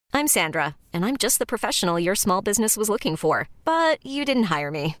I'm Sandra, and I'm just the professional your small business was looking for. But you didn't hire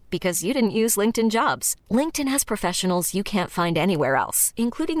me because you didn't use LinkedIn Jobs. LinkedIn has professionals you can't find anywhere else,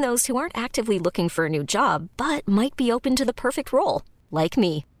 including those who aren't actively looking for a new job, but might be open to the perfect role, like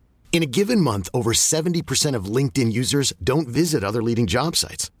me. In a given month, over 70% of LinkedIn users don't visit other leading job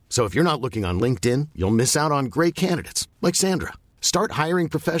sites. So if you're not looking on LinkedIn, you'll miss out on great candidates like Sandra. Start hiring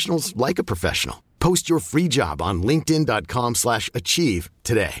professionals like a professional. Post your free job on linkedin.com/achieve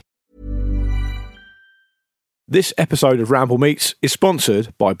today. This episode of Ramble Meets is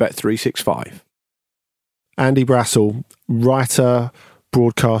sponsored by Bet365. Andy Brassel, writer,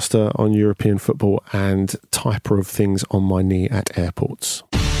 broadcaster on European football and typer of things on my knee at airports.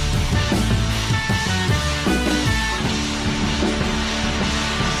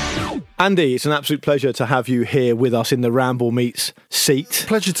 Andy, it's an absolute pleasure to have you here with us in the Ramble Meets seat.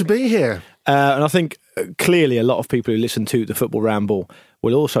 Pleasure to be here. And I think clearly a lot of people who listen to the Football Ramble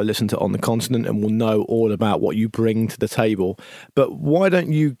will also listen to On the Continent and will know all about what you bring to the table. But why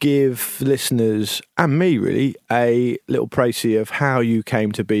don't you give listeners, and me really, a little précis of how you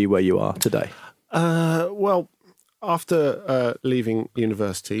came to be where you are today? Well, after leaving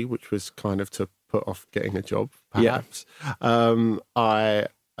university, which was kind of to put off getting a job, perhaps, I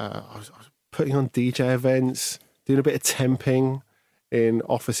was putting on DJ events, doing a bit of temping in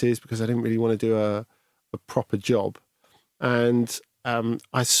offices because I didn't really want to do a proper job. And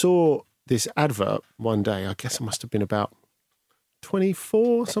I saw this advert one day. I guess I must have been about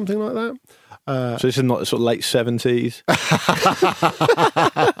 24, something like that. So this is not sort of late 70s?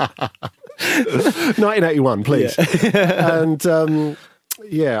 1981, please. Yeah.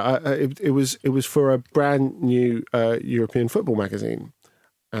 And it was for a brand new European football magazine,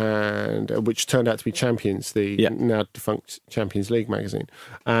 and which turned out to be Champions, the now defunct Champions League magazine.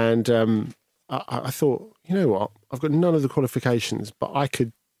 And I thought, you know what? I've got none of the qualifications, but I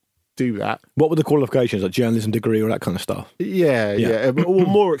could do that. What were the qualifications? Like journalism degree or that kind of stuff? Yeah. Or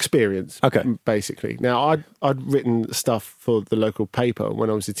more experience, okay, basically. Now, I'd written stuff for the local paper when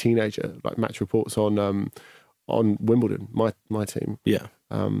I was a teenager, like match reports on Wimbledon, my team. Yeah.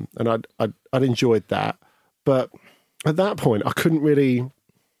 And I'd enjoyed that, but at that point, I couldn't really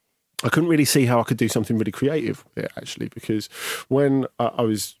see how I could do something really creative with it, actually, because when I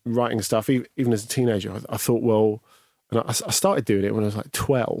was writing stuff, even as a teenager, I thought, well, and I started doing it when I was like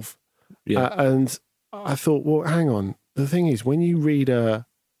 12. Yeah. And I thought, well, hang on. The thing is, when you read a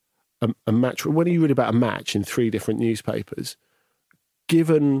match, when you read about a match in 3 different newspapers,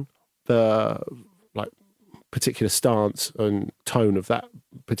 given the like particular stance and tone of that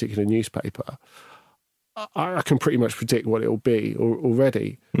particular newspaper, I can pretty much predict what it'll be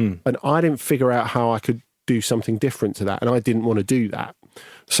already. And I didn't figure out how I could do something different to that. And I didn't want to do that.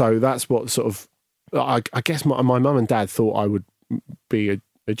 So that's what sort of, I guess my mum and dad thought I would be a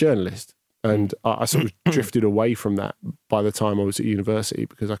journalist. And I sort of drifted away from that by the time I was at university,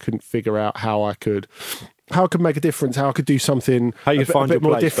 because I couldn't figure out how I could make a difference, how I could do something how you find a bit your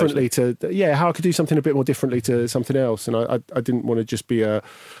more place, differently how I could do something a bit more differently to something else. And I didn't want to just be a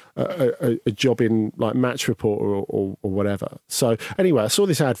job in like match report or whatever. So anyway, I saw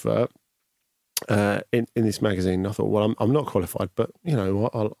this advert in this magazine, and I thought, well, I'm not qualified, but you know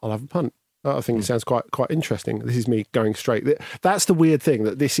what, I'll have a punt. I think it sounds quite interesting. This is me going straight. That's the weird thing,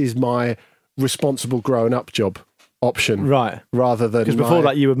 that this is my responsible growing up job option, right? Rather than, because before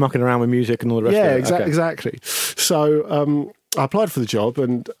that you were mucking around with music and all the rest of it. Yeah, exactly. So I applied for the job,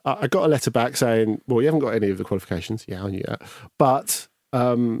 and I got a letter back saying, well, you haven't got any of the qualifications. Yeah, I knew that. But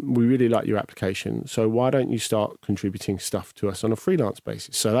we really like your application, so why don't you start contributing stuff to us on a freelance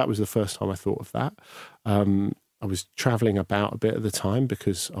basis? So that was the first time I thought of that. I was travelling about a bit at the time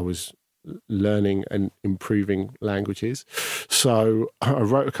because I was learning and improving languages. So I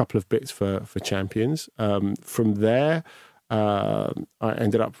wrote a couple of bits for Champions. From there, I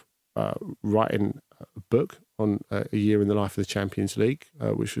ended up writing a book on a year in the life of the Champions League,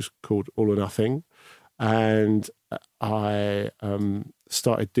 which was called All or Nothing. And I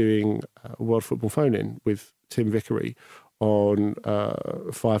started doing World Football Phone-In with Tim Vickery on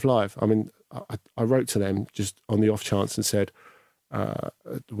 5 Live. I mean, I wrote to them just on the off chance and said,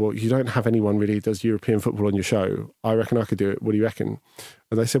 well, you don't have anyone really who does European football on your show. I reckon I could do it. What do you reckon?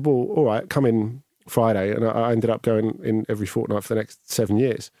 And they said, well, all right, come in Friday. And I ended up going in every fortnight for the next 7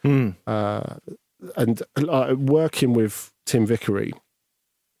 years. And working with Tim Vickery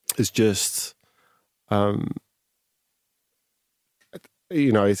is just,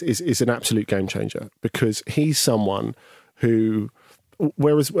 is an absolute game changer, because he's someone who,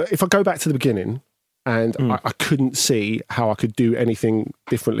 whereas if I go back to the beginning, and I couldn't see how I could do anything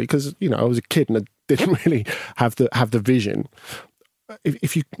differently, because I was a kid and I didn't really have the vision.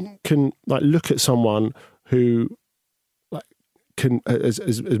 if you can like look at someone who like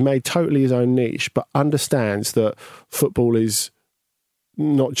has made totally his own niche, but understands that football is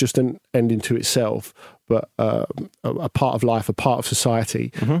not just an end into itself, but a part of life, a part of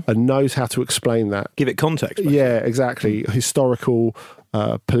society, and knows how to explain that. Give it context. Basically. Yeah, exactly. Historical,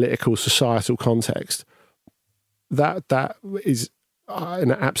 political, societal context. That is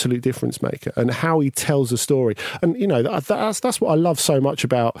an absolute difference maker, and how he tells a story. And you know, that's what I love so much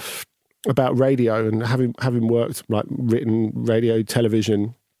about radio, and having worked like written radio,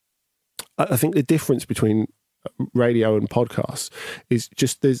 television. I think the difference between radio and podcasts is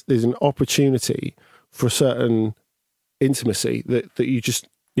just there's an opportunity for a certain intimacy that you just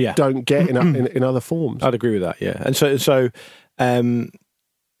don't get in other forms. I'd agree with that. Yeah, and so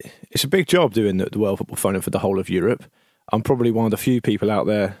it's a big job doing the World Football Phone for the whole of Europe. I'm probably one of the few people out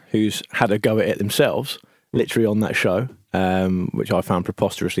there who's had a go at it themselves, literally on that show, which I found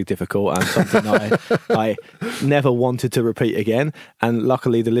preposterously difficult and something I never wanted to repeat again. And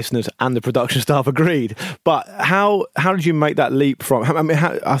luckily, the listeners and the production staff agreed. But how did you make that leap from? I mean,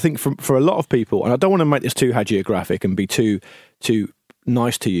 I think for a lot of people, and I don't want to make this too hagiographic and be too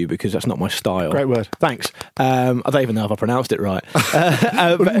nice to you, because that's not my style. Great word. Thanks. I don't even know if I pronounced it right.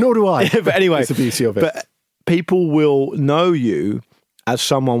 Nor do I. But anyway, it's the beauty of it. But people will know you as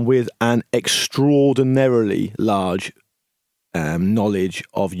someone with an extraordinarily large knowledge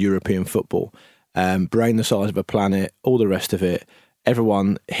of European football, brain the size of a planet, all the rest of it.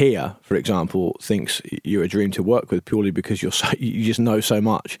 Everyone here, for example, thinks you're a dream to work with purely because you just know so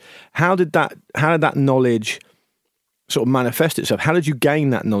much. How did that knowledge sort of manifest itself? How did you gain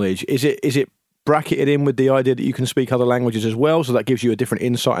that knowledge? Is it bracketed in with the idea that you can speak other languages as well, so that gives you a different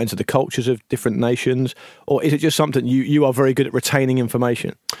insight into the cultures of different nations? Or is it just something you are very good at retaining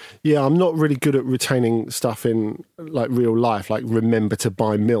information? Yeah, I'm not really good at retaining stuff in like real life, like remember to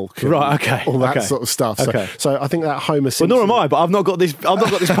buy milk, right? Okay, all that sort of stuff. Okay. So I think that Homer Simpson. Well, nor am I, but I've not got this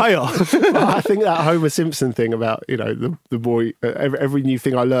payoff. I think that Homer Simpson thing about the boy, every new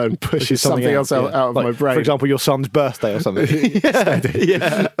thing I learn pushes something else out of my brain. For example, your son's birthday or something.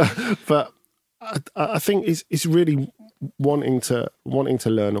 yeah. But I think it's really wanting to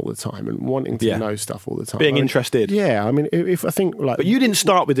learn all the time and wanting to know stuff all the time. Being interested. Yeah, I mean, if I think like... But you didn't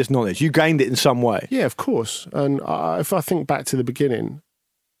start with this knowledge. You gained it in some way. Yeah, of course. And if I think back to the beginning,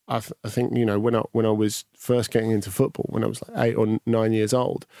 I think, when I was first getting into football, when I was like 8 or 9 years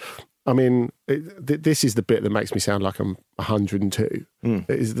old, I mean, this is the bit that makes me sound like I'm 102. It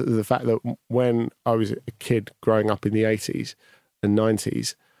is the fact that when I was a kid growing up in the 80s and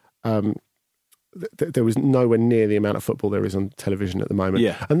 90s, there was nowhere near the amount of football there is on television at the moment.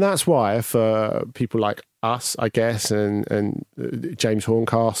 Yeah. And that's why for people like us, I guess, and James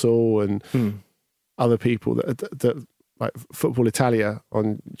Horncastle and other people that like Football Italia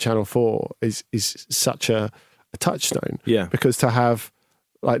on Channel 4 is such a touchstone. Yeah. Because to have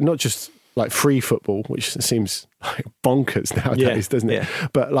like not just like free football, which seems like bonkers nowadays, doesn't it? Yeah.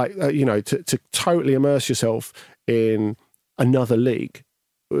 But like to totally immerse yourself in another league.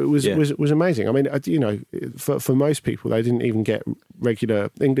 It was amazing. I mean, for most people, they didn't even get regular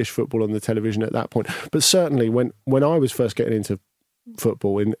English football on the television at that point. But certainly, when I was first getting into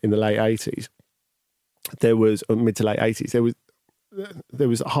football in the late 80s, there was mid to late 80s. There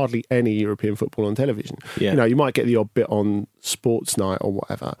was hardly any European football on television. Yeah. You might get the odd bit on Sports Night or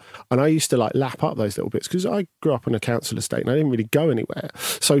whatever. And I used to like lap up those little bits because I grew up in a council estate and I didn't really go anywhere.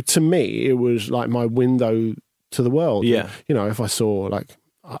 So to me, it was like my window to the world. Yeah. And, if I saw like,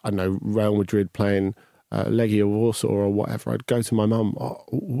 I don't know, Real Madrid playing Legia Warsaw or whatever, I'd go to my mum,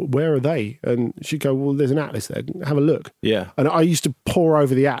 where are they? And she'd go, well, there's an atlas there, have a look. Yeah. And I used to pore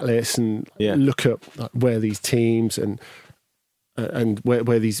over the atlas and look at like, where these teams and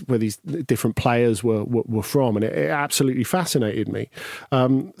where these different players were from, and it absolutely fascinated me.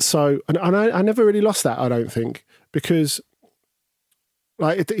 So I never really lost that, I don't think, because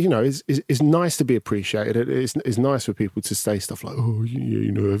like it's nice to be appreciated. It's nice for people to say stuff like, "Oh,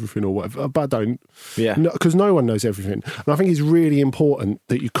 you know everything" or whatever. But I don't. Yeah. Because no one knows everything, and I think it's really important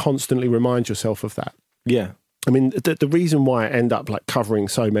that you constantly remind yourself of that. Yeah. I mean, the reason why I end up like covering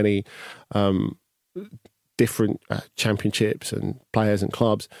so many different championships and players and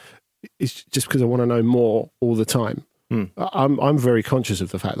clubs is just because I want to know more all the time. I'm very conscious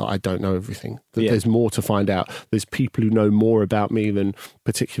of the fact that I don't know everything, that there's more to find out. There's people who know more about me than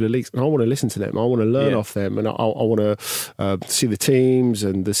particular leagues, and I want to listen to them. I want to learn off them, and I want to see the teams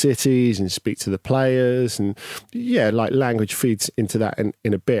and the cities and speak to the players. And like language feeds into that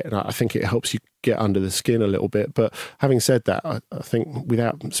in a bit, and I think it helps you get under the skin a little bit. But having said that, I think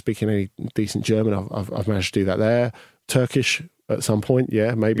without speaking any decent German, I've managed to do that there. Turkish, at some point,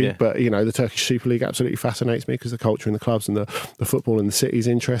 maybe. Yeah. But, the Turkish Super League absolutely fascinates me because the culture in the clubs and the football in the cities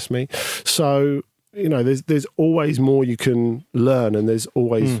interest me. So, there's always more you can learn and there's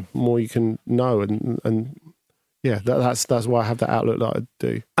always more you can know. And that's why I have that outlook that I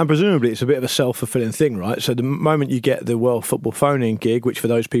do. And presumably it's a bit of a self-fulfilling thing, right? So the moment you get the World Football Phone-In gig, which for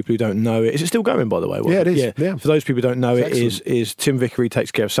those people who don't know it, is it still going, by the way? Yeah, it is. Yeah. For those people who don't know It's it, is Tim Vickery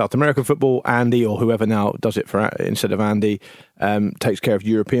takes care of South American football, Andy, or whoever now does it for instead of Andy, takes care of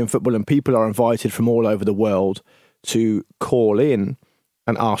European football, and people are invited from all over the world to call in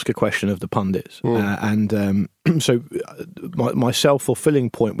and ask a question of the pundits. So my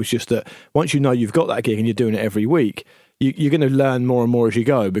self-fulfilling point was just that once you know you've got that gig and you're doing it every week, you're going to learn more and more as you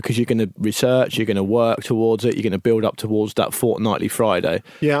go because you're going to research, you're going to work towards it, you're going to build up towards that fortnightly Friday.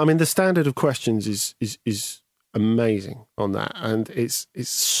 Yeah, I mean, the standard of questions is amazing on that, and it's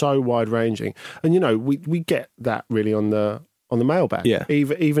so wide-ranging. And, we get that really on the mailbag,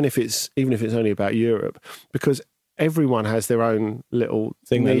 even if it's only about Europe, because everyone has their own little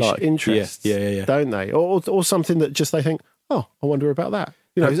thing niche they like. interests, yeah. don't they? Or something that just they think, oh, I wonder about that.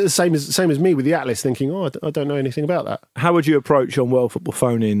 It's the same as me with the Atlas, thinking, oh, I don't know anything about that. How would you approach on World Football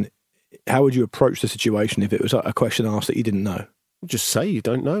Phone-In? How would you approach the situation if it was a question asked that you didn't know? Just say you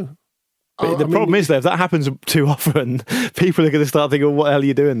don't know. But the problem is, though, if that happens too often, people are going to start thinking, what the hell are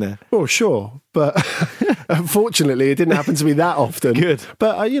you doing there? Well, sure. But unfortunately, it didn't happen to me that often. Good.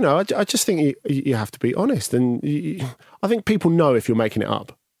 But, I just think you have to be honest. And I think people know if you're making it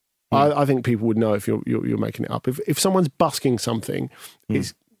up. I think people would know if you're making it up. If someone's busking something,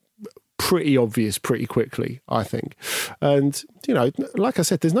 it's pretty obvious pretty quickly, I think. And, like I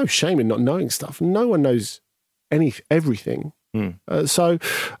said, there's no shame in not knowing stuff. No one knows everything. You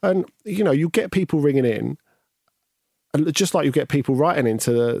get people ringing in, and just like you get people writing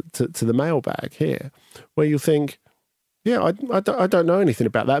into the mailbag here, where you think, I don't know anything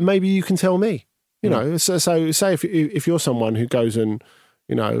about that. Maybe you can tell me. So say if you're someone who goes and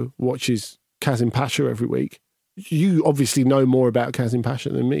watches Kazim Pasha every week, you obviously know more about Kazim Pasha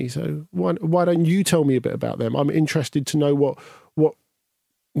than me. So why don't you tell me a bit about them? I'm interested to know what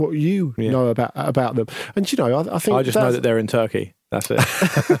you know about them. And I think I just know that they're in Turkey. That's it.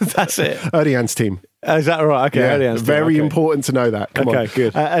 That's it. Erdogan's team. Is that right? Okay. Yeah, Erdogan's very team. Okay. important to know that. Come on.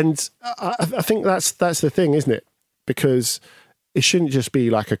 Good. And I think that's the thing, isn't it? Because it shouldn't just be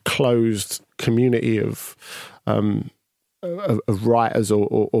like a closed community of writers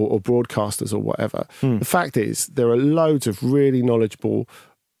or broadcasters or whatever. The fact is, there are loads of really knowledgeable,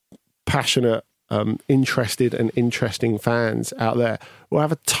 passionate, interested and interesting fans out there who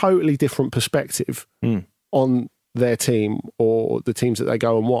have a totally different perspective on their team or the teams that they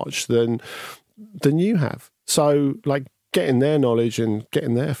go and watch than you have. So, getting their knowledge and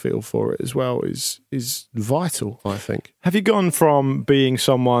getting their feel for it as well is vital, I think. Have you gone from being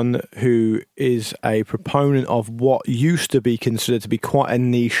someone who is a proponent of what used to be considered to be quite a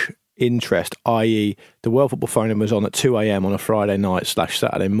niche interest, i.e. the World Football Phone-In was on at 2 a.m. on a Friday night /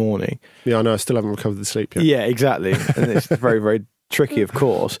 Saturday morning? Yeah, I know, I still haven't recovered the sleep yet. Yeah, exactly. And it's very, very tricky, of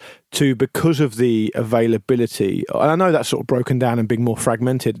course, because of the availability, and I know that's sort of broken down and being more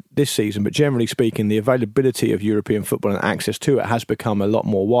fragmented this season, but generally speaking, the availability of European football and access to it has become a lot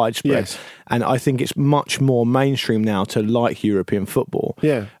more widespread. Yes. And I think it's much more mainstream now to like European football.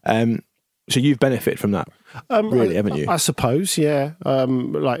 Yeah. So you've benefited from that, really, haven't you? I suppose, yeah.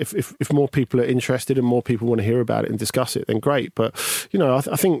 If more people are interested and more people want to hear about it and discuss it, then great. But,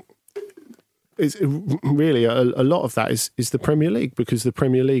 I think it's really a lot of that is the Premier League, because the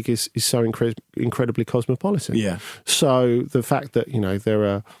Premier League is so incredibly cosmopolitan. Yeah. So the fact that, there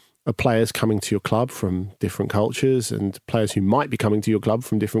are players coming to your club from different cultures and players who might be coming to your club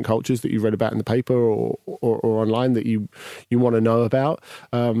from different cultures that you read about in the paper or online that you want to know about,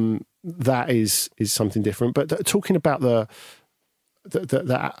 that is something different. But talking about the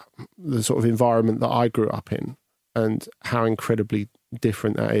sort of environment that I grew up in and how incredibly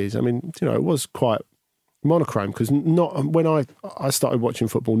different that is. I mean, it was quite monochrome, because when I started watching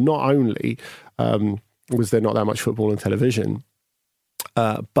football, not only was there not that much football on television,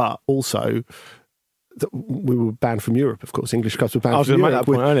 but also we were banned from Europe, of course. English clubs were banned from Europe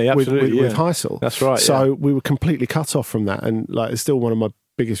with Heysel. That's right. So we were completely cut off from that. And it's still one of my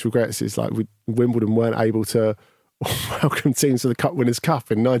biggest regrets is Wimbledon weren't able to welcome teams to the Cup Winners'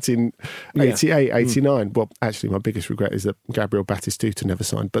 Cup in 1988, 89. Well, actually, my biggest regret is that Gabriel Batistuta never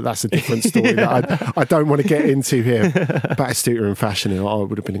signed, but that's a different story that I don't want to get into here. Batistuta and Fashanu, it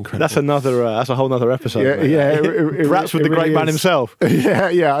would have been incredible. That's a whole other episode. Yeah, perhaps with the great man himself.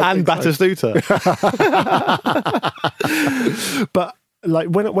 Yeah, and Batistuta. But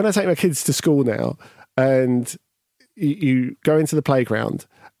when I take my kids to school now, and you go into the playground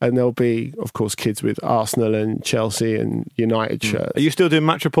and there'll be, of course, kids with Arsenal and Chelsea and United shirts. Are you still doing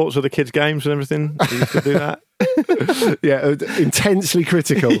match reports of the kids' games and everything? Do you still do that? Yeah, intensely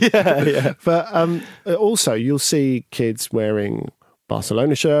critical. Yeah. But also, you'll see kids wearing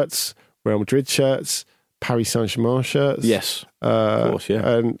Barcelona shirts, Real Madrid shirts, Paris Saint-Germain shirts. Yes, of course, yeah.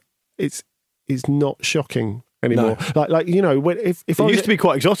 And it's not shocking anymore. No. Like you know, when if it used to be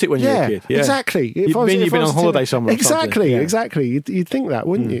quite exotic when you were a kid. Yeah, exactly. You've been on holiday somewhere. Exactly, exactly. You'd think that,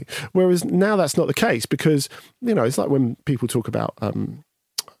 wouldn't you? Whereas now that's not the case because it's like when people talk about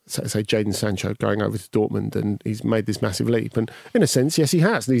say Jadon Sancho going over to Dortmund and he's made this massive leap, and in a sense, yes, he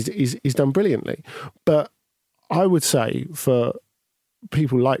has. He's done brilliantly. But I would say for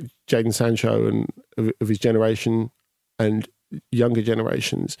people like Jadon Sancho and of his generation and younger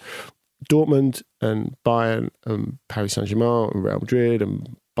generations, Dortmund and Bayern and Paris Saint-Germain and Real Madrid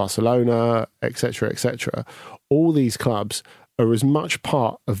and Barcelona, etc., all these clubs are as much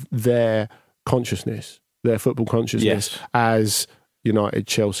part of their consciousness, their football consciousness, as United,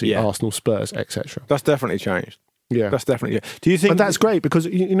 Chelsea, Arsenal, Spurs, etc. That's definitely changed. Yeah. That's definitely. Do you think? And that's great because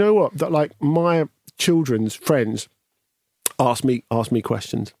you know what? That like my children's friends ask me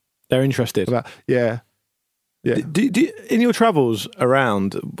questions. They're interested. About, yeah. Do, in your travels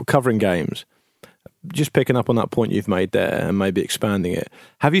around covering games, just picking up on that point you've made there and maybe expanding it,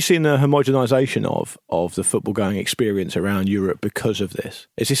 have you seen a homogenisation of the football going experience around Europe because of this?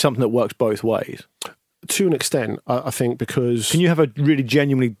 Is this something that works both ways? To an extent, I think, because... Can you have a really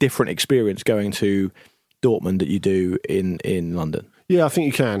genuinely different experience going to Dortmund that you do in London? Yeah, I think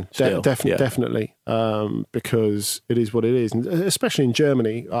you can. Definitely. Because it is what it is. And especially in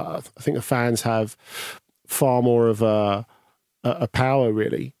Germany, I think the fans have far more of a power,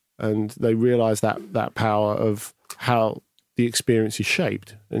 really. And they realise that power of how the experience is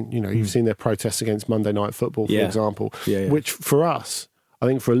shaped. And, you've seen their protests against Monday Night Football, for example, which for us, I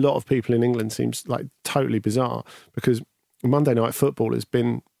think for a lot of people in England seems like totally bizarre because Monday Night Football has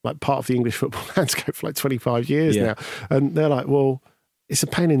been like part of the English football landscape for like 25 years now. And they're like, well, it's a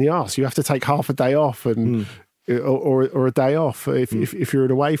pain in the arse. You have to take half a day off and or a day off if you're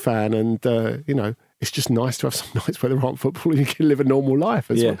an away fan. And, it's just nice to have some nights where there aren't football and you can live a normal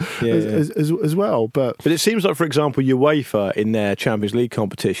life as well. But it seems like, for example, UEFA in their Champions League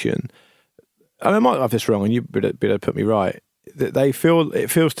competition, I might have this wrong and you better put me right, that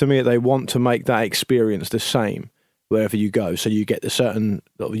it feels to me that they want to make that experience the same wherever you go. So you get the certain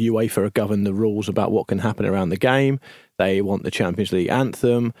UEFA govern the rules about what can happen around the game. They want the Champions League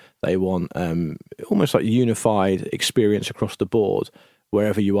anthem. They want almost like a unified experience across the board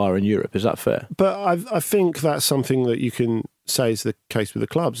wherever you are in Europe. Is that fair? But I think that's something that you can say is the case with the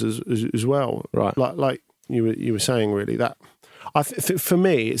clubs as well. Right. Like you were saying, really, that for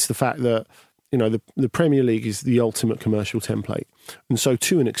me, it's the fact that the Premier League is the ultimate commercial template. And so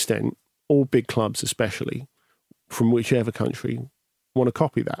to an extent, all big clubs especially, from whichever country, want to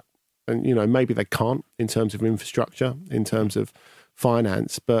copy that. And, maybe they can't in terms of infrastructure, in terms of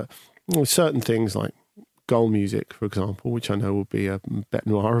finance, but certain things like goal music, for example, which I know will be a bête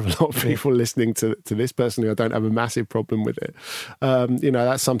noire of a lot of people listening to this. Personally, I don't have a massive problem with it.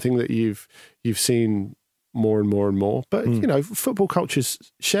 That's something that you've seen more and more and more. But, football cultures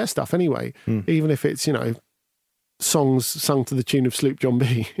share stuff anyway, even if it's, songs sung to the tune of Sloop John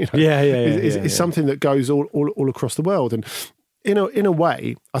B. It's something that goes all across the world. And in a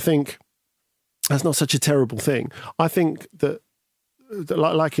way, I think that's not such a terrible thing. I think that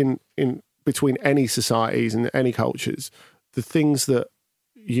like in between any societies and any cultures, the things that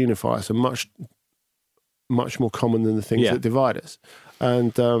unify us are much, much more common than the things that divide us.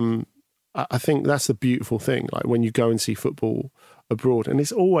 And I think that's the beautiful thing. Like when you go and see football abroad, and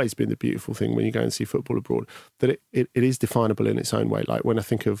it's always been the beautiful thing when you go and see football abroad, that it is definable in its own way. Like when I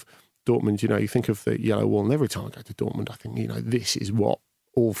think of Dortmund, you think of the yellow wall, and every time I go to Dortmund, I think, this is what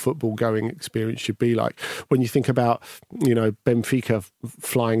all football going experience should be like. When you think about, Benfica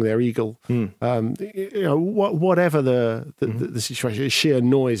flying their eagle, whatever the situation, sheer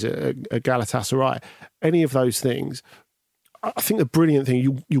noise at Galatasaray, any of those things, I think the brilliant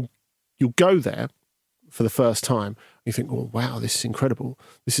thing, you'll go there for the first time, you think, oh, wow, this is incredible.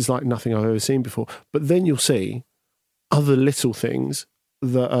 This is like nothing I've ever seen before. But then you'll see other little things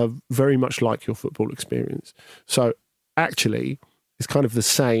that are very much like your football experience. So actually, it's kind of the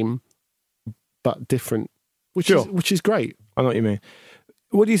same but different, which is great. I know what you mean.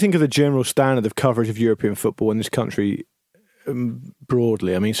 What do you think of the general standard of coverage of European football in this country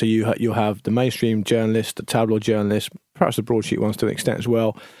broadly? I mean, so you'll have the mainstream journalists, the tabloid journalists, perhaps the broadsheet ones to an extent as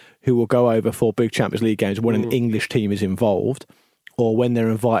well, who will go over for big Champions League games when an English team is involved. or when they're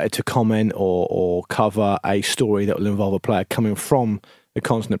invited to comment or cover a story that will involve a player coming from the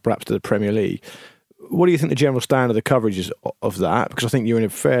continent, perhaps to the Premier League. What do you think the general standard of the coverage is of that? Because I think you're in a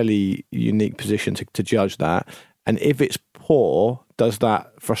fairly unique position to judge that. And if it's poor, does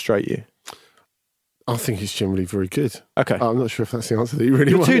that frustrate you? I think it's generally very good. Okay. I'm not sure if that's the answer that you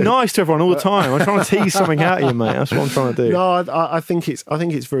really You're want. too nice to everyone all the time. I'm trying to tease something out of you, mate. That's what I'm trying to do. No, I think it's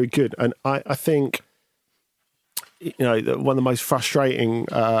very good, and I think, you know, one of the most frustrating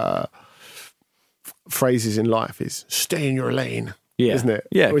phrases in life is "stay in your lane." Yeah. Isn't it?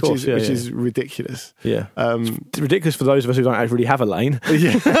 Yeah, which course, is ridiculous. Yeah. It's ridiculous for those of us who don't actually really have a lane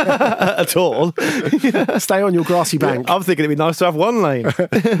at all. Stay on your grassy bank. I'm thinking it'd be nice to have one lane.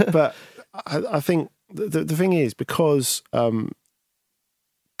 But I think the thing is, because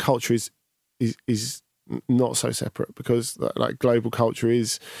culture is not so separate, because like global culture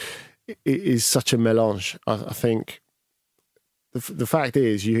is such a melange. I think the fact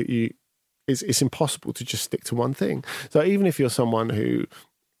is it's impossible to just stick to one thing. So even if you're someone who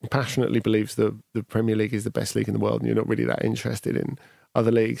passionately believes the Premier League is the best league in the world, and you're not really that interested in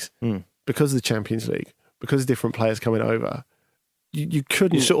other leagues, because of the Champions League, because of different players coming over, you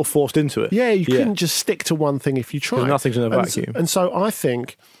couldn't... You're sort of forced into it. Yeah, you couldn't just stick to one thing if you tried. Nothing's in a vacuum. And so I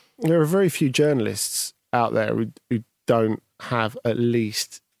think there are very few journalists out there who don't have at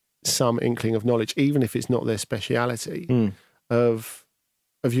least some inkling of knowledge, even if it's not their speciality, of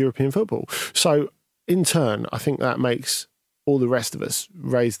European football. So in turn, I think that makes all the rest of us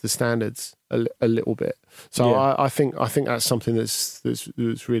raise the standards a little bit. So I think that's something that's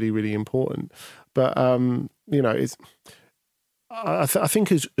really, really important. But you know, it's... I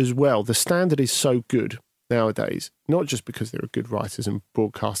think as well, the standard is so good nowadays, not just because there are good writers and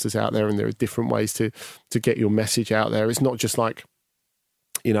broadcasters out there and there are different ways to get your message out there. It's not just like,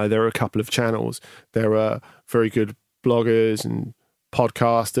 you know, there are a couple of channels. There are very good bloggers and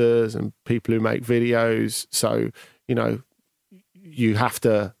podcasters and people who make videos. So, you know, you have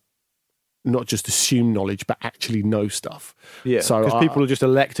to not just assume knowledge, but actually know stuff. Yeah, so because people will just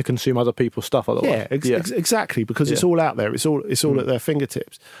elect to consume other people's stuff otherwise. Yeah, exactly, because it's all out there. It's all at their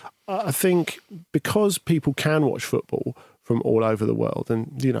fingertips. I think because people can watch football from all over the world,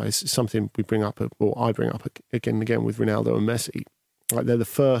 and, you know, it's something we bring up, or I bring up again and again with Ronaldo and Messi. Like, they're the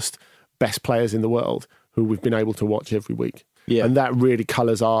first best players in the world who we've been able to watch every week. Yeah. And that really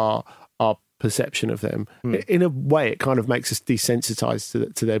colours our perception of them. In a way, it kind of makes us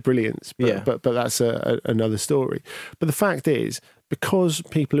desensitized to their brilliance, but that's another story. But the fact is, because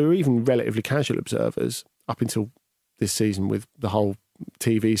people who are even relatively casual observers up until this season with the whole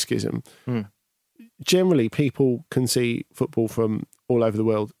TV schism, generally people can see football from all over the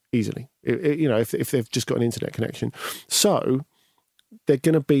world easily, you know, if they've just got an internet connection. So they're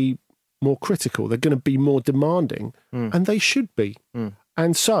going to be more critical, they're going to be more demanding, and they should be.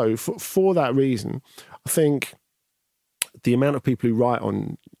 And so, for that reason, I think the amount of people who write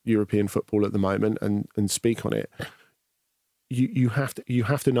on European football at the moment and speak on it, you have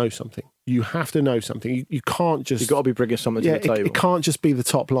to know something. You have to know something. You can't just... You've got to be bringing something to the table. It can't just be the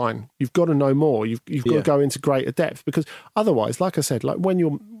top line. You've got to know more. You've got to go into greater depth, because otherwise, like I said, like when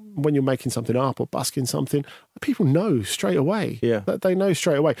you're making something up or busking something, people know straight away. Yeah, they know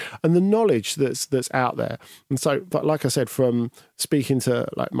straight away, and the knowledge that's out there. And so, but like I said, from speaking to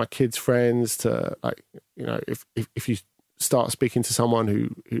like my kids' friends to, like, you know, if you start speaking to someone who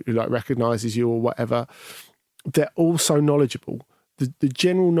like recognises you or whatever, they're all so knowledgeable. The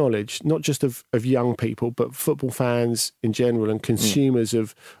general knowledge, not just of young people, but football fans in general and consumers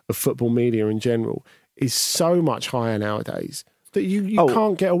of football media in general, is so much higher nowadays that you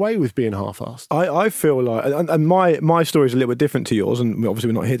can't get away with being half-assed. I feel like, and my story is a little bit different to yours, and obviously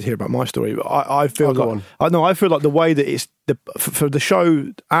we're not here to hear about my story, but I feel I feel like the way that it's for the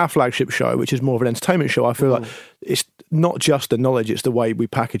show, our flagship show, which is more of an entertainment show, I feel like it's not just the knowledge, it's the way we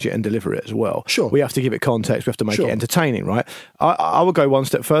package it and deliver it as well. Sure. We have to give it context, we have to make it entertaining, right? I would go one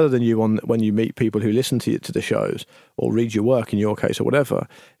step further than you when you meet people who listen to the shows or read your work in your case or whatever.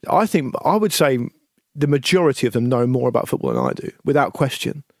 I would say the majority of them know more about football than I do, without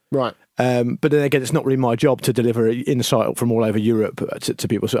question. Right. But then again, it's not really my job to deliver insight from all over Europe to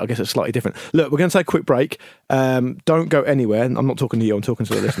people, so I guess it's slightly different. Look, we're going to take a quick break. Don't go anywhere. I'm not talking to you, I'm talking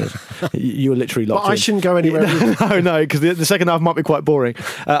to the listeners. You are literally locked in. I shouldn't go anywhere. No, because the second half might be quite boring.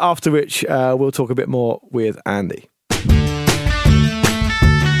 After which, we'll talk a bit more with Andy.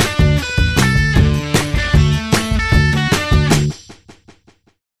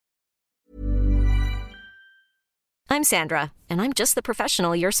 I'm Sandra, and I'm just the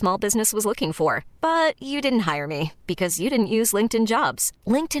professional your small business was looking for. But you didn't hire me because you didn't use LinkedIn Jobs.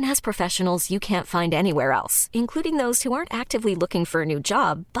 LinkedIn has professionals you can't find anywhere else, including those who aren't actively looking for a new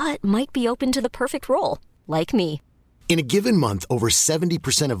job, but might be open to the perfect role, like me. In a given month, over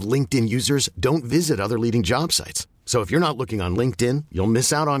 70% of LinkedIn users don't visit other leading job sites. So if you're not looking on LinkedIn, you'll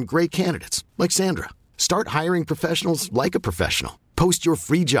miss out on great candidates like Sandra. Start hiring professionals like a professional. Post your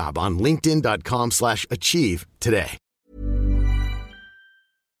free job on linkedin.com/achieve today.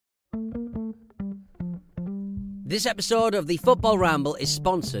 This episode of the Football Ramble is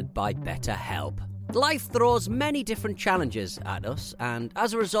sponsored by BetterHelp. Life throws many different challenges at us, and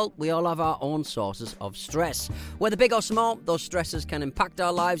as a result, we all have our own sources of stress. Whether big or small, those stresses can impact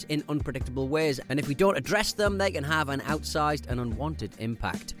our lives in unpredictable ways, and if we don't address them, they can have an outsized and unwanted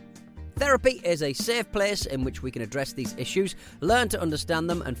impact. Therapy is a safe place in which we can address these issues, learn to understand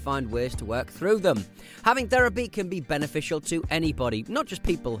them, and find ways to work through them. Having therapy can be beneficial to anybody, not just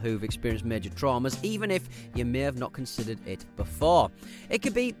people who've experienced major traumas, even if you may have not considered it before. It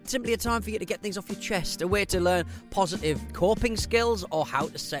could be simply a time for you to get things off your chest, a way to learn positive coping skills, or how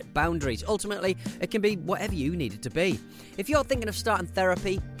to set boundaries. Ultimately, it can be whatever you need it to be. If you're thinking of starting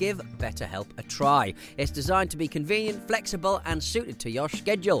therapy, give BetterHelp a try. It's designed to be convenient, flexible, and suited to your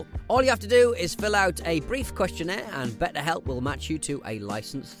schedule. All you have to do is fill out a brief questionnaire, and BetterHelp will match you to a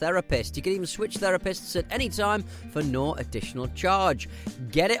licensed therapist. You can even switch therapists at any time for no additional charge.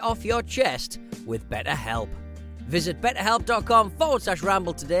 Get it off your chest with BetterHelp. Visit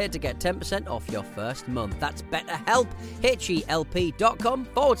betterhelp.com/ramble today to get 10% off your first month. That's BetterHelp,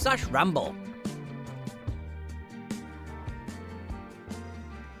 HELP.com/ramble.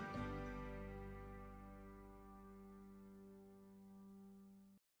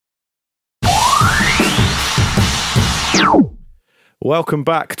 Welcome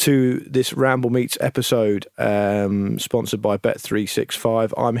back to this Ramble Meets episode, sponsored by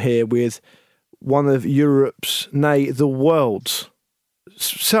Bet365. I'm here with one of Europe's, nay, the world's,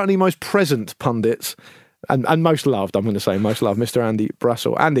 certainly most present pundits, and most loved, I'm going to say, most loved, Mr. Andy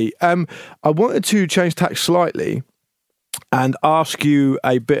Brassell. Andy, I wanted to change tack slightly and ask you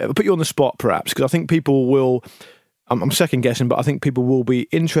put you on the spot perhaps, because I think people will, I'm second guessing, but I think people will be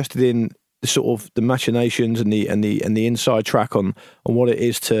interested in the sort of the machinations and the inside track on what it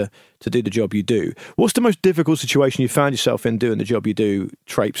is to do the job you do. What's the most difficult situation you found yourself in doing the job you do,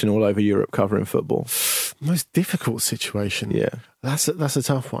 traipsing all over Europe covering football? Most difficult situation? Yeah. That's a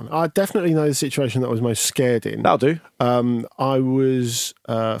tough one. I definitely know the situation that I was most scared in. That'll do. I was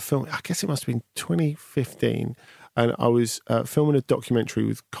filming, I guess it must have been 2015, and I was filming a documentary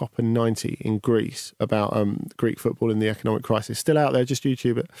with Copper90 in Greece about Greek football and the economic crisis. Still out there, just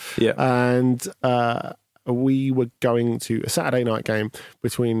YouTube it. Yeah. And we were going to a Saturday night game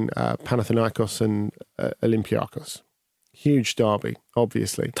between Panathinaikos and Olympiakos. Huge derby,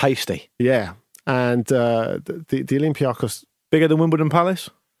 obviously. Tasty. Yeah. And the Olympiakos... Bigger than Wimbledon Palace?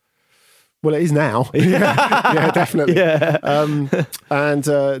 Well, it is now. Yeah, definitely. Yeah. And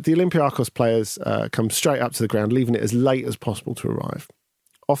the Olympiakos players come straight up to the ground, leaving it as late as possible to arrive.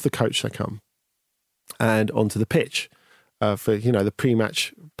 Off the coach they come, and onto the pitch for the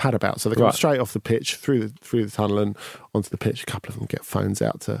pre-match pad about. So they come straight off the pitch through the tunnel and onto the pitch. A couple of them get phones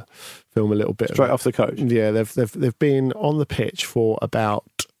out to film a little bit. Straight off the coach. Yeah, they've been on the pitch for about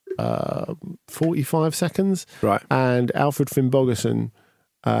 45 seconds. Right. And Alfred Finnbogason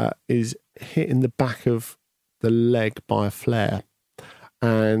is hit in the back of the leg by a flare,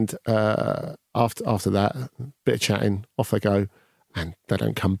 and after that, bit of chatting, off they go, and they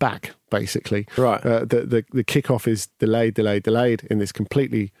don't come back. Basically, right. The kickoff is delayed in this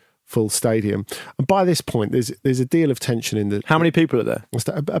completely full stadium, and by this point, there's a deal of tension in the. How many people are there?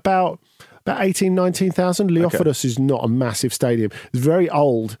 About 18,000, 19,000. Leopolis is not a massive stadium. It's very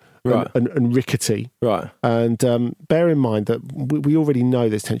old. Right. And rickety. Right. And bear in mind that we already know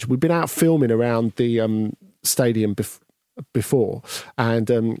there's tension. We've been out filming around the stadium before,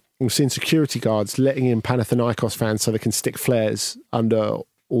 and we've seen security guards letting in Panathinaikos fans so they can stick flares under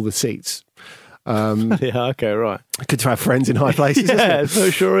all the seats. Yeah, okay, right. Good to have friends in high places. Yeah,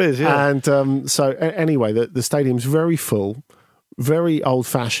 it sure is. Yeah. And so anyway, the stadium's very full, very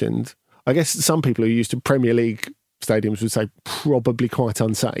old-fashioned. I guess some people who are used to Premier League stadiums would say probably quite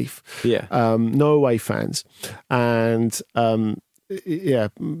unsafe. Yeah. No away fans. And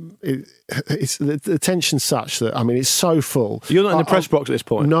it's the tension's such that, I mean, it's so full. You're not in the press box at this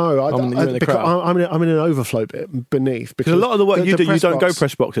point? No. I'm in an overflow bit beneath. Because a lot of the work you do, you don't go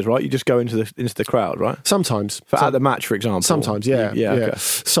press boxes, right? You just go into the crowd, right? Sometimes. At the match, for example. Sometimes, yeah. Yeah. Okay.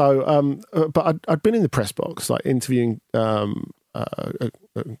 So, but I'd been in the press box, like interviewing a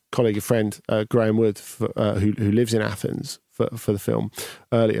colleague, a friend, Graham Wood, who lives in Athens for the film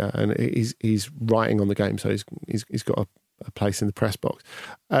earlier, and he's writing on the game, so he's got a place in the press box,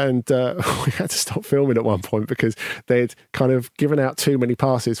 and we had to stop filming at one point because they'd kind of given out too many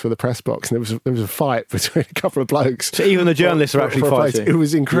passes for the press box, and there was a fight between a couple of blokes. So even the journalists are actually fighting. It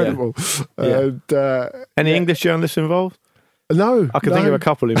was incredible. Yeah. And, any English journalists involved? No, I can think of a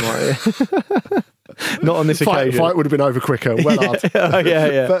couple who might. Not on this occasion. Fight would have been over quicker. Well,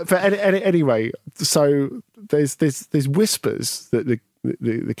 yeah. But anyway, so there's whispers that the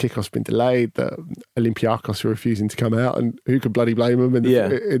kickoff's been delayed, that Olympiacos are refusing to come out, and who could bloody blame them?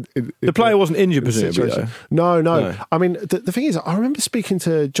 The player wasn't injured, presumably. No. I mean, the thing is, I remember speaking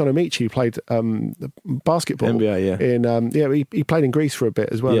to John Amici, who played basketball. NBA, yeah. He played in Greece for a bit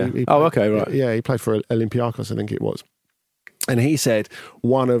as well. Yeah. He played, okay, right. Yeah, he played for Olympiacos, I think it was. And he said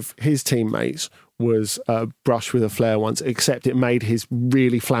one of his teammates was brushed with a flare once, except it made his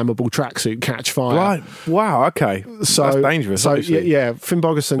really flammable tracksuit catch fire. Right. Wow, okay. So that's dangerous, obviously. Yeah, Finn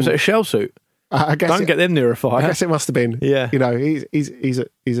Bogerson... Was it a shell suit? I guess Don't get them near a fire. I guess it must have been. Yeah. You know, he's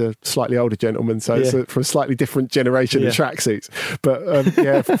a slightly older gentleman, so it's from a slightly different generation of tracksuits. But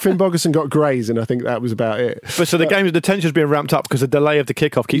Finn Bogerson got grazed, and I think that was about it. But so the tension's being ramped up because the delay of the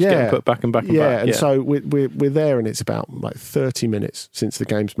kickoff keeps getting put back and back and back. And so we're there, and it's about like 30 minutes since the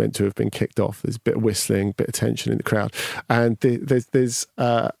game's meant to have been kicked off. There's a bit of whistling, a bit of tension in the crowd, and there's this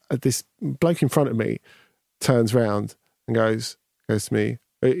bloke in front of me turns round and goes to me,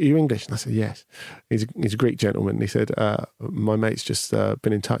 "Are you English?" And I said, "Yes." He's a Greek gentleman. He said, "My mate's just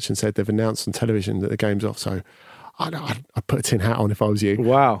been in touch and said they've announced on television that the game's off, so I'd put a tin hat on if I was you."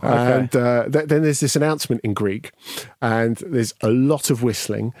 Wow. Okay. And then there's this announcement in Greek, and there's a lot of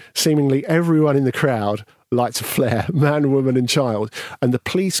whistling. Seemingly everyone in the crowd lights a flare, man, woman and child, and the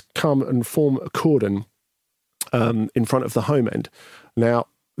police come and form a cordon in front of the home end. Now,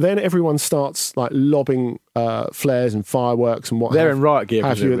 then everyone starts like lobbing flares and fireworks and what. They're in riot gear,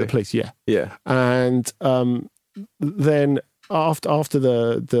 have you at the police? Yeah. And then after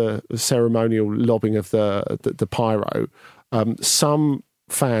the ceremonial lobbing of the pyro, some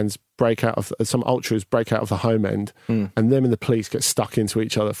fans break out of some ultras break out of the home end, and them and the police get stuck into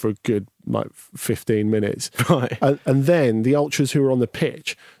each other for a good 15 minutes. Right. And then the ultras who are on the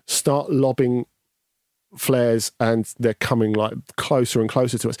pitch start lobbing flares, and they're coming like closer and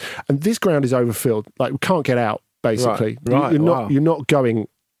closer to us, and this ground is overfilled, like we can't get out basically. Right. You're not going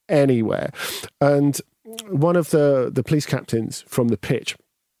anywhere. And one of the police captains from the pitch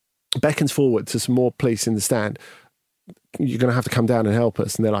beckons forward to some more police in the stand. "You're going to have to come down and help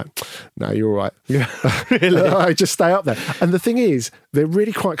us." And they're like, "No, you're all right." Yeah. Really? I just stay up there. And the thing is, they're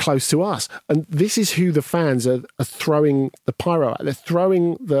really quite close to us. And this is who the fans are throwing the pyro at. They're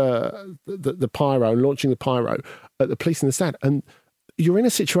throwing the pyro and launching the pyro at the police in the stand. And you're in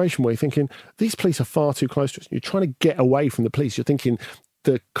a situation where you're thinking, these police are far too close to us. You're trying to get away from the police. You're thinking,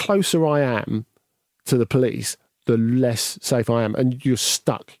 the closer I am to the police, the less safe I am. And you're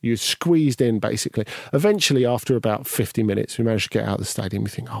stuck. You're squeezed in, basically. Eventually, after about 50 minutes, we managed to get out of the stadium. We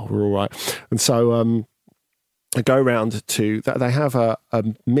think, oh, we're all right. And so I go round to... They have a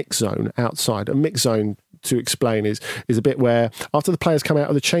mix zone outside. A mix zone, to explain, is a bit where, after the players come out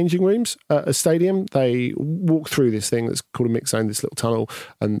of the changing rooms at a stadium, they walk through this thing that's called a mix zone, this little tunnel,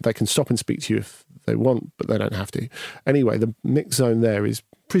 and they can stop and speak to you if they want, but they don't have to. Anyway, the mix zone there is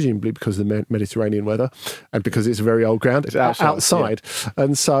presumably because of the Mediterranean weather and because it's a very old ground. It's outside. Yeah.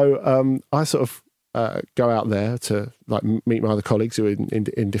 And so I sort of go out there to like meet my other colleagues who are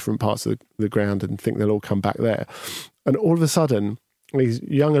in different parts of the ground and think they'll all come back there. And all of a sudden, these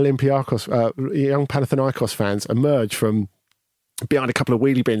young Olympiacos, young Panathinaikos fans emerge from behind a couple of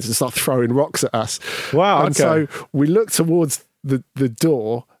wheelie bins and start throwing rocks at us. Wow. And so we look towards the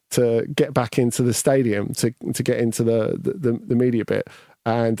door to get back into the stadium, to get into the media bit.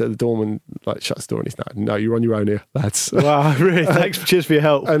 And the doorman like shuts the door and he's like, "No, you're on your own here, lads." Wow, really? Thanks, cheers for your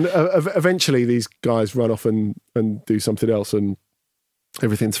help. And eventually these guys run off and do something else, and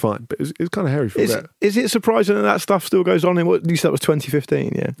everything's fine. But it was kind of hairy for a bit. Is it surprising that stuff still goes on in what you said that was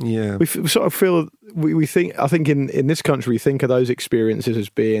 2015? Yeah. Yeah. We sort of feel we think. I think in this country we think of those experiences as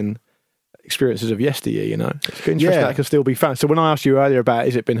being experiences of yesteryear. You know, it's interesting that can still be found. So when I asked you earlier about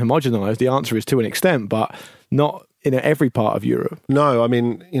is it been homogenised, the answer is to an extent, but not in every part of Europe. No, I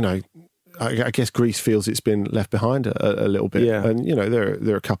mean, you know, I guess Greece feels it's been left behind a little bit. Yeah. And, you know,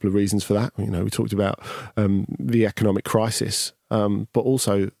 there are a couple of reasons for that. You know, we talked about the economic crisis, but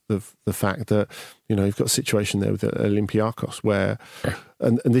also the fact that, you know, you've got a situation there with Olympiacos where,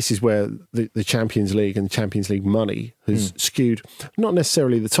 and this is where the Champions League and the Champions League money has skewed, not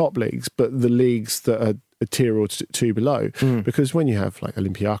necessarily the top leagues, but the leagues that are a tier or two below. Because when you have like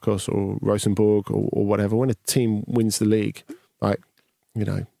Olympiacos or Rosenborg or whatever, when a team wins the league, like,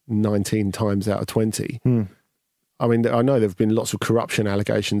 19 times out of 20, I mean, I know there have been lots of corruption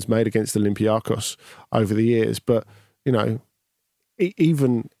allegations made against Olympiacos over the years, but,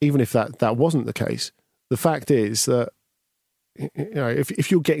 even if that wasn't the case, the fact is that, if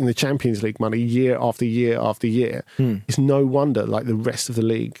you're getting the Champions League money year after year after year, it's no wonder like the rest of the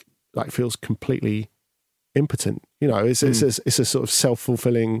league like feels completely impotent. It's a sort of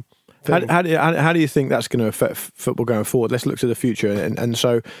self-fulfilling thing. How do you think that's going to affect football going forward? Let's look to the future, and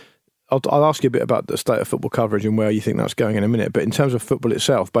so I'll ask you a bit about the state of football coverage and where you think that's going in a minute. But in terms of football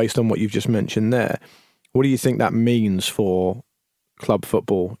itself, based on what you've just mentioned there, what do you think that means for club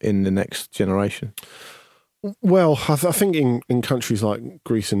football in the next generation? Well, I think in countries like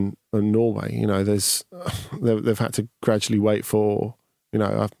Greece and Norway, they've had to gradually wait for,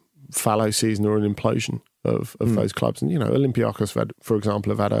 a fallow season or an implosion of those clubs. And, Olympiacos, for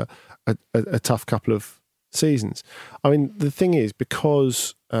example, have had a tough couple of seasons. I mean, the thing is,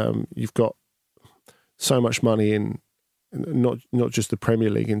 because you've got so much money in not just the Premier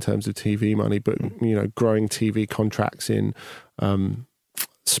League in terms of TV money, but, growing TV contracts in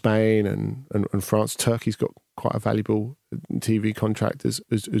Spain and France. Turkey's got quite a valuable TV contract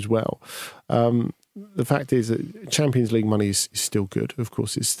as well. The fact is that Champions League money is still good. Of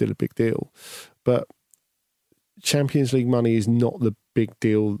course, it's still a big deal, but Champions League money is not the big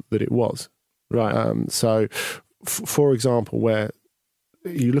deal that it was. Right. So, for example, where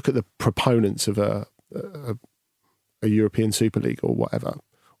you look at the proponents of a European Super League or whatever,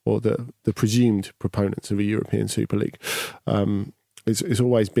 or the presumed proponents of a European Super League, it's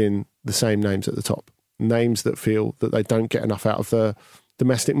always been the same names at the top. Names that feel that they don't get enough out of the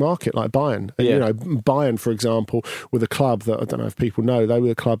domestic market, like Bayern. And, Bayern, for example, were the club that, I don't know if people know, they were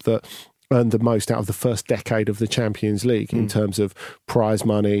the club that earned the most out of the first decade of the Champions League in terms of prize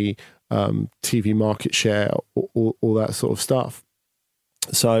money, TV market share, all that sort of stuff.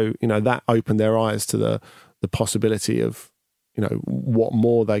 So, that opened their eyes to the possibility of, what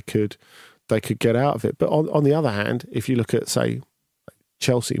more they could get out of it. But on the other hand, if you look at, say,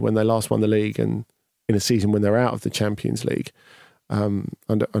 Chelsea, when they last won the league and in a season when they're out of the Champions League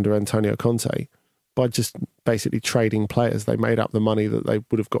under Antonio Conte, by just basically trading players, they made up the money that they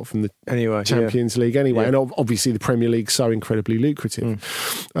would have got from the Champions League anyway. Yeah. And obviously the Premier League's so incredibly lucrative.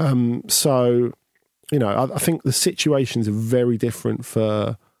 So, I think the situations are very different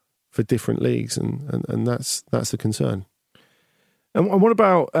for different leagues, and that's the concern. And what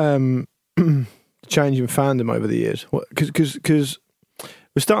about change in fandom over the years? Because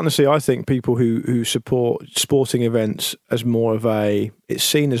we're starting to see, I think, people who support sporting events as more of it's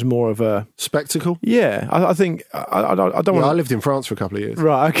seen as more of a spectacle. Yeah, I think I don't want. I lived in France for a couple of years.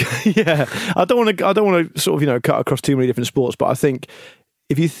 Right. Okay. Yeah. I don't want to sort of cut across too many different sports, but I think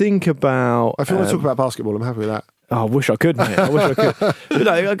if you think about, if you want to talk about basketball, I'm happy with that. Oh, I wish I could, mate. I wish I could.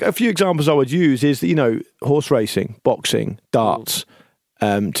 But a few examples I would use is horse racing, boxing, darts,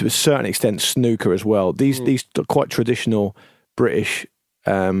 to a certain extent snooker as well. These quite traditional British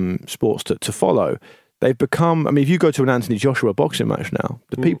sports to follow. They've become, I mean, if you go to an Anthony Joshua boxing match now,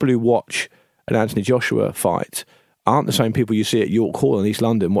 the people who watch an Anthony Joshua fight aren't the same people you see at York Hall in East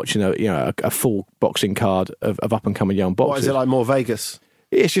London watching a full boxing card of up and coming young boxers. What is it like, more Vegas?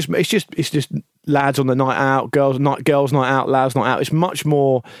 It's just lads on the night out, girls night out, lads night out. It's much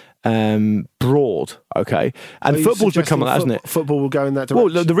more broad, okay? And football's become like that, hasn't it? Football will go in that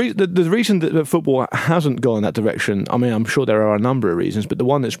direction? Well, the reason that football hasn't gone in that direction, I mean, I'm sure there are a number of reasons, but the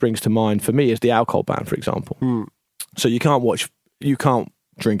one that springs to mind for me is the alcohol ban, for example. So you can't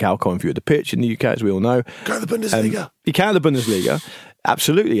drink alcohol if you're at the pitch in the UK, as we all know. Go to the Bundesliga. You can at the Bundesliga,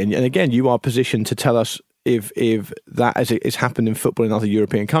 absolutely. And again, you are positioned to tell us if that has happened in football in other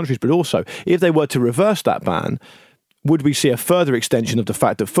European countries, but also if they were to reverse that ban, would we see a further extension of the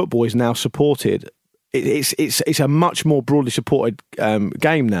fact that football is now supported? It's a much more broadly supported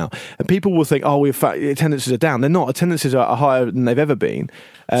game now, and people will think, attendances are down. They're not. Attendances are higher than they've ever been.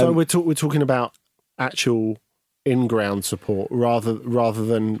 So we're talking about actual in-ground support rather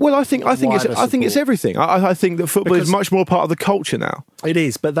than. Well, I think it's everything. I think that football is much more part of the culture now. It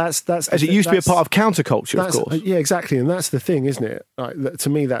is, but that's as it used to be a part of counterculture, of course. Yeah, exactly, and that's the thing, isn't it? Like, to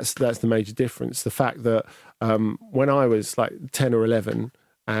me, that's the major difference. The fact that when I was like 10 or 11,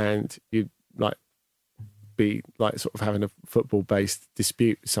 and you'd like be like sort of having a football-based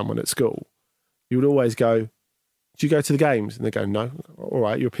dispute with someone at school, you would always go, do you go to the games? And they go, no. All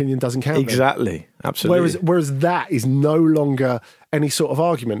right, your opinion doesn't count. Exactly, then. Absolutely. Whereas that is no longer any sort of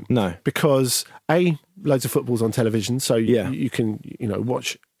argument. No. Because loads of football's on television, so you can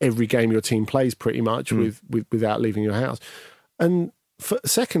watch every game your team plays pretty much without leaving your house. And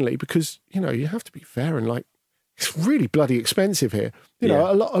secondly, because, you have to be fair and like, it's really bloody expensive here. You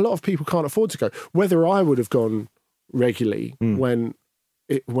know, a lot of people can't afford to go. Whether I would have gone regularly when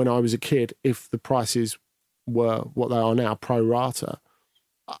I was a kid, if the prices were what they are now, pro rata,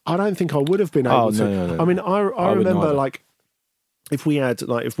 I don't think I would have been able to. No. I mean, I remember like if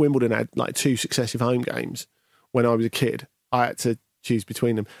Wimbledon had like 2 successive home games when I was a kid, I had to choose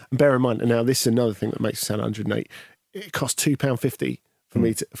between them. And bear in mind, and now this is another thing that makes it sound 108. It cost £2.50 for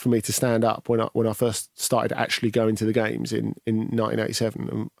me to stand up when I first started actually going to the games in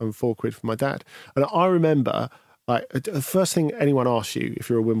 1987, and £4 for my dad. And I remember, like, the first thing anyone asks you if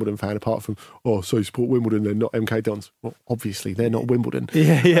you're a Wimbledon fan, apart from, so you support Wimbledon, they're not MK Dons. Well, obviously they're not Wimbledon.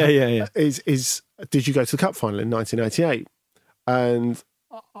 Yeah. Is did you go to the cup final in 1988? And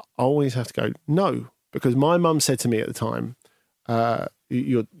I always have to go no, because my mum said to me at the time,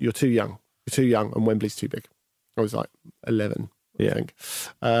 "You're too young. You're too young, and Wembley's too big." I was like 11. I think.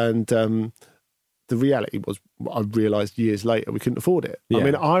 And the reality was, I realised years later we couldn't afford it. I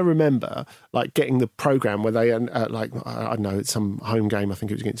mean, I remember like getting the programme where they, like, I don't know, it's some home game, I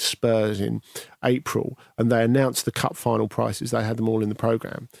think it was against Spurs in April, and they announced the cup final prices. They had them all in the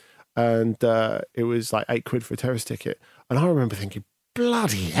programme. And it was like £8 for a terrace ticket. And I remember thinking,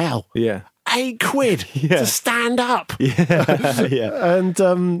 bloody hell. Yeah. £8 to stand up. Yeah.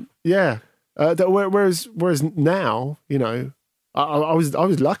 And whereas now, I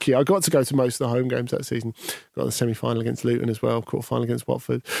was lucky. I got to go to most of the home games that season. Got the semi-final against Luton as well, quarter-final against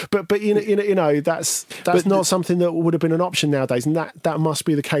Watford. But that's not something that would have been an option nowadays, and that must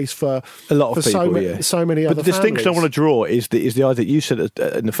be the case for a lot of people. So many other. But the distinction families. I want to draw is the idea that you said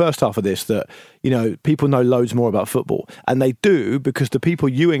in the first half of this, that people know loads more about football, and they do because the people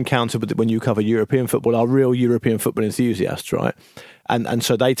you encounter when you cover European football are real European football enthusiasts, right? And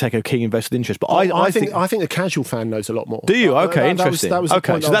so they take a keen invested interest. But I think the casual fan knows a lot more. Do you? Okay, interesting. That was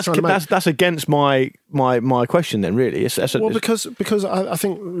okay, so that's against my question then, really. Because I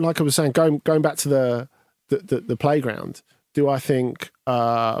think, like I was saying, going back to the playground, do I think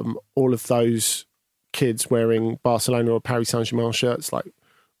all of those kids wearing Barcelona or Paris Saint-Germain shirts like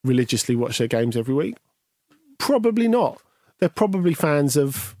religiously watch their games every week? Probably not. They're probably fans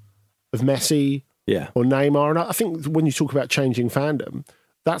of Messi. Yeah. Or Neymar. And I think when you talk about changing fandom,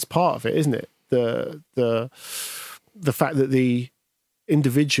 that's part of it, isn't it? The fact that the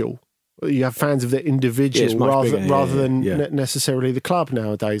individual, you have fans of the individual rather than necessarily the club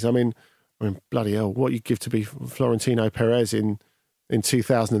nowadays. I mean, bloody hell, what you'd give to be Florentino Perez in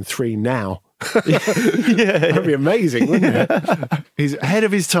 2003 now. That'd be amazing, wouldn't it? He's ahead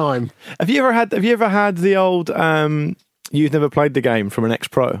of his time. Have you ever had the old you've never played the game from an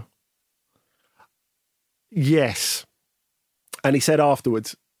ex-pro? Yes. And he said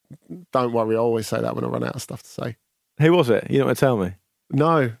afterwards, don't worry, I always say that when I run out of stuff to say. Who was it? You don't want to tell me?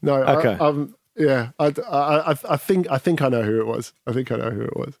 No. Okay. I think I know who it was.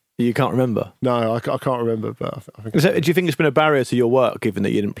 You can't remember? No, I can't remember. But I think. Do you think it's been a barrier to your work, given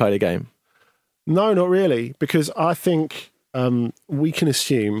that you didn't play the game? No, not really. Because I think we can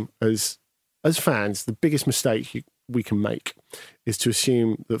assume as fans, the biggest mistake we can make is to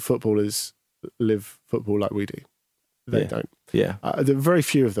assume that footballers live football like we do. They don't. Yeah. There are very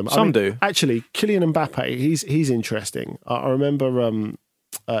few of them. Some do. Actually, Kylian Mbappe, he's interesting. I remember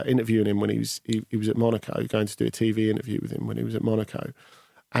interviewing him when he was at Monaco, going to do a TV interview with him when he was at Monaco.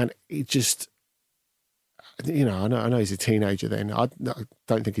 And he just, I know he's a teenager then. I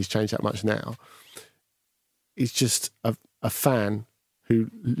don't think he's changed that much now. He's just a fan who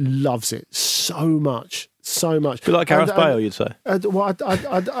loves it so much. A bit like Gareth Bale, you'd say. Well,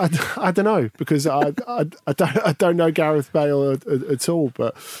 I don't know, because I don't know Gareth Bale at all.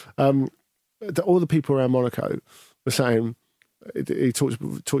 But all the people around Monaco were saying he talked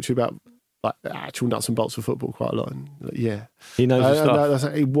to you about like the actual nuts and bolts of football quite a lot. And he knows the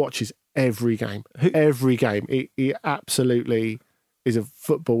stuff. He watches every game. Every game. He absolutely is a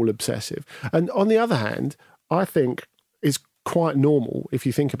football obsessive. And on the other hand, I think it's quite normal, if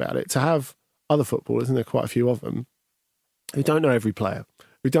you think about it, to have other footballers, and there are quite a few of them, who don't know every player,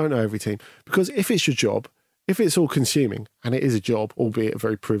 who don't know every team. Because if it's your job, if it's all consuming, and it is a job, albeit a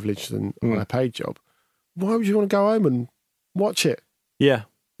very privileged and high-paid job, why would you want to go home and watch it? Yeah.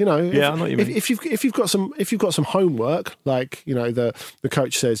 I know what you mean. If you've got some homework, like the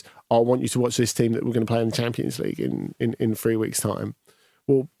coach says, I want you to watch this team that we're going to play in the Champions League in 3 weeks' time.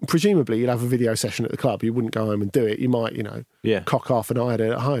 Well, presumably you'd have a video session at the club. You wouldn't go home and do it. You might, cock half an eye at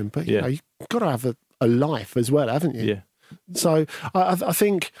it at home. But you've got to have a life as well, haven't you? Yeah. So I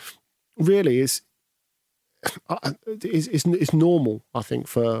think really it's normal, I think,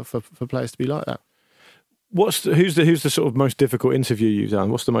 for players to be like that. Who's the sort of most difficult interview you've done?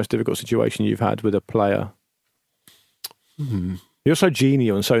 What's the most difficult situation you've had with a player? You're so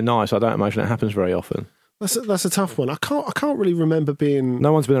genial and so nice. I don't imagine it happens very often. That's a tough one. I can't really remember being.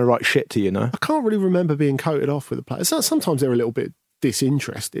 No one's been a right shit to you, no. I can't really remember being coated off with a player. Sometimes they're a little bit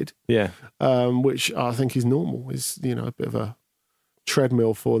disinterested. Yeah. Which I think is normal. Is a bit of a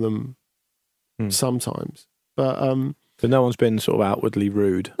treadmill for them sometimes. But no one's been sort of outwardly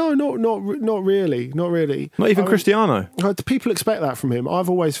rude. No, not really. Not even Cristiano. People expect that from him. I've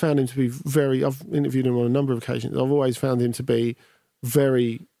always found him to be very. I've interviewed him on a number of occasions. I've always found him to be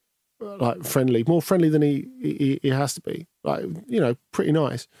very friendly, more friendly than he has to be. Pretty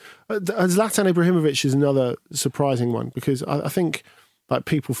nice. Zlatan Ibrahimovic is another surprising one because I think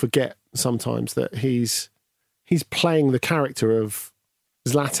people forget sometimes that he's playing the character of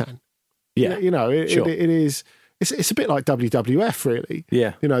Zlatan. Yeah, sure. It is. It's a bit like WWF, really.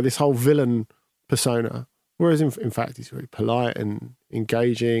 Yeah. This whole villain persona. Whereas, in fact, he's very polite and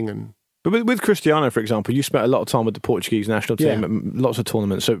engaging. But with Cristiano, for example, you spent a lot of time with the Portuguese national team at lots of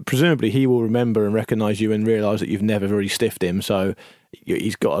tournaments. So presumably he will remember and recognise you and realise that you've never really stiffed him. So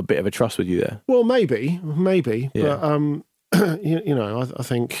he's got a bit of a trust with you there. Well, maybe. Yeah. But, I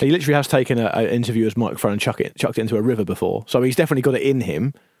think... He literally has taken an interviewer's microphone and chucked it into a river before. So he's definitely got it in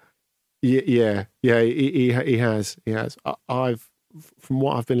him. Yeah, he has. I've, from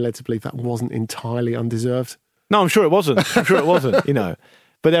what I've been led to believe, that wasn't entirely undeserved. No, I'm sure it wasn't.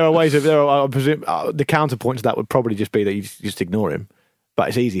 But there are ways I presume the counterpoint to that would probably just be that you just ignore him. But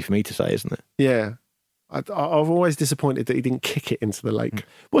it's easy for me to say, isn't it? Yeah. I've always disappointed that he didn't kick it into the lake.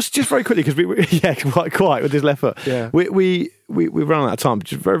 Well, just very quickly, because quite with his left foot. Yeah. We've run out of time.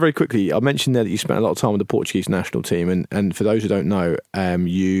 Just very, very quickly, I mentioned there that you spent a lot of time with the Portuguese national team, and for those who don't know,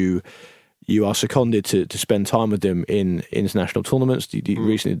 you are seconded to spend time with them in international tournaments. You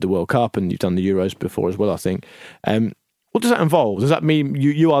recently did the World Cup, and you've done the Euros before as well, I think. What does that involve? Does that mean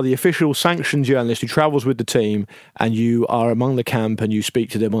you are the official sanctioned journalist who travels with the team and you are among the camp and you speak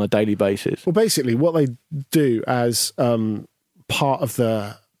to them on a daily basis? Well, basically, what they do as part of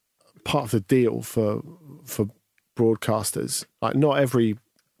the deal for broadcasters, like not every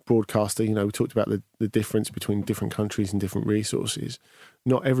broadcaster, we talked about the difference between different countries and different resources.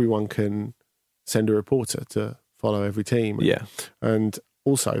 Not everyone can send a reporter to follow every team. Yeah. And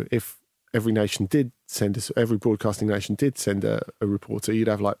also, if every broadcasting nation did send a reporter, you'd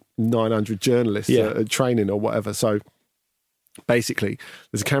have 900 journalists at training or whatever. So basically,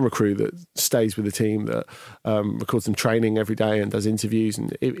 there's a camera crew that stays with the team that records them training every day and does interviews.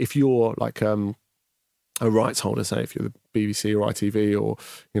 And if you're a rights holder, say if you're the BBC or ITV or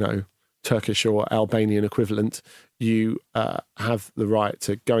Turkish or Albanian equivalent, you have the right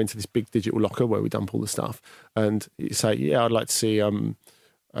to go into this big digital locker where we dump all the stuff, and you say, I'd like to see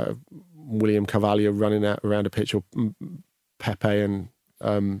William Carvalho running around a pitch, or Pepe and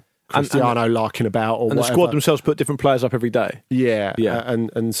Cristiano larking about, or and whatever. The squad themselves put different players up every day. Yeah.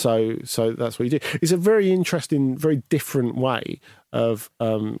 And so that's what you do. It's a very interesting, very different way of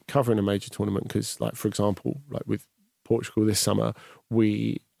covering a major tournament because, for example, with Portugal this summer,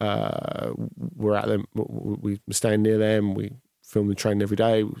 we were at them. We were staying near them. We filmed and trained every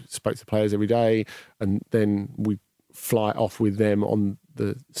day. We spoke to the players every day, and then we fly off with them on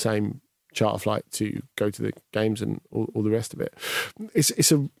the same charter flight to go to the games and all the rest of it.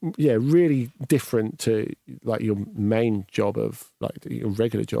 It's really different to your main job of your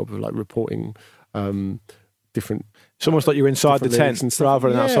regular job of different. It's almost like you're inside the tent rather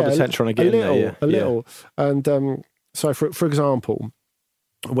than outside the tent trying to get in there. A little. And so, for example,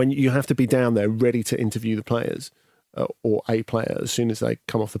 when you have to be down there ready to interview the players or a player as soon as they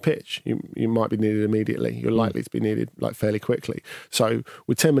come off the pitch, you might be needed immediately. You're likely to be needed fairly quickly. So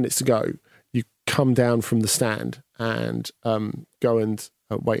with 10 minutes to go, you come down from the stand and go and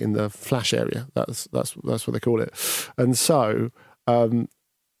wait in the flash area. That's what they call it. And so,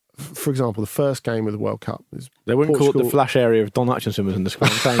 for example, the first game of the World Cup is they wouldn't call it the flash area if Don Hutchinson was in the squad.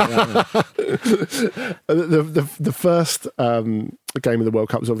 The first game of the World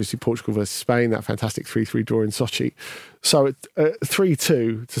Cup was obviously Portugal versus Spain, that fantastic 3-3 draw in Sochi. So at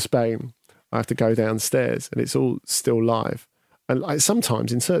 3-2 to Spain, I have to go downstairs and it's all still live. And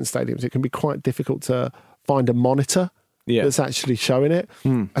sometimes in certain stadiums, it can be quite difficult to find a monitor that's actually showing it.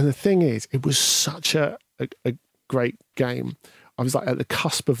 And the thing is, it was such a great game. I was at the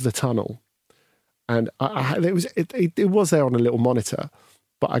cusp of the tunnel, and it was there on a little monitor,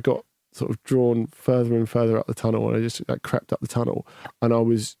 but I got sort of drawn further and further up the tunnel, and I just crept up the tunnel, and I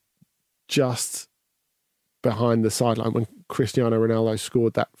was just behind the sideline when Cristiano Ronaldo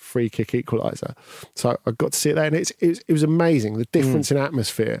scored that free kick equaliser. So I got to see it there, and it was amazing, the difference in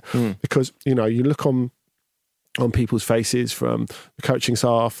atmosphere, because, you know, you look on people's faces, from the coaching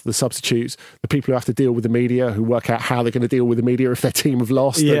staff, the substitutes, the people who have to deal with the media, who work out how they're going to deal with the media if their team have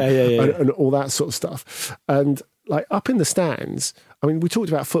lost, and all that sort of stuff. And like up in the stands, I mean, we talked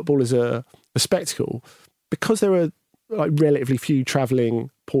about football as a spectacle, because there are like relatively few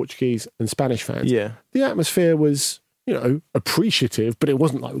travelling Portuguese and Spanish fans. Yeah. The atmosphere was, you know, appreciative, but it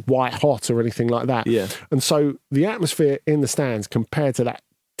wasn't like white hot or anything like that. Yeah. And so the atmosphere in the stands compared to that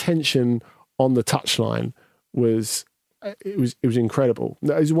tension on the touchline was incredible.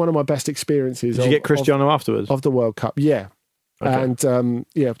 It was one of my best experiences. Did you get Cristiano afterwards of the World Cup? Yeah, okay. And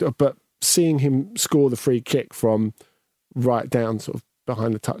but seeing him score the free kick from right down sort of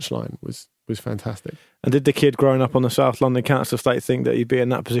behind the touchline was fantastic. And did the kid growing up on the South London Council estate think that he'd be in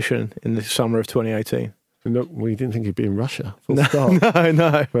that position in the summer of 2018? No, we didn't think he'd be in Russia. No.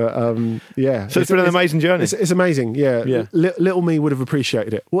 But yeah. So it's been an amazing journey. It's amazing, yeah. Little me would have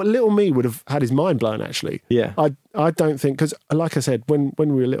appreciated it. Well, little me would have had his mind blown, actually. Yeah. I don't think, because like I said, when we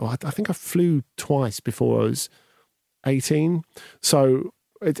were little, I think I flew twice before I was 18. So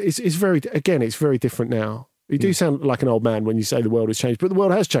it's very different now. You do sound like an old man when you say the world has changed, but the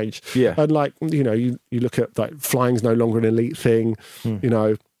world has changed. Yeah. And like, you know, you look at like flying's no longer an elite thing. You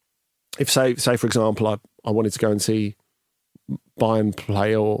know, if say for example, I wanted to go and see Bayern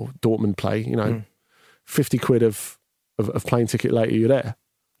play or Dortmund play, you know, 50 quid of plane ticket later, you're there.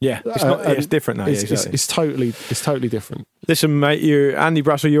 Yeah, it's different now. It's totally different. Listen, mate, Andy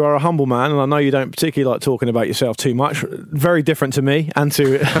Brassell, you are a humble man, and I know you don't particularly like talking about yourself too much. Very different to me and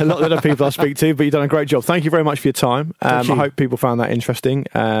to a lot of other people I speak to, but you've done a great job. Thank you very much for your time. I hope people found that interesting.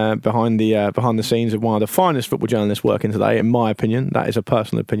 Behind the scenes of one of the finest football journalists working today, in my opinion. That is a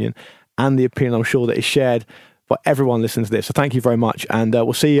personal opinion, and the opinion I'm sure that is shared by everyone listening to this. So thank you very much, and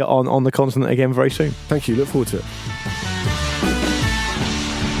we'll see you on the continent again very soon. Thank you. Look forward to it.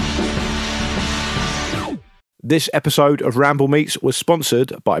 This episode of Ramble Meets was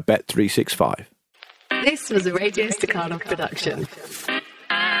sponsored by Bet365. This was a Radio Stakhanov production.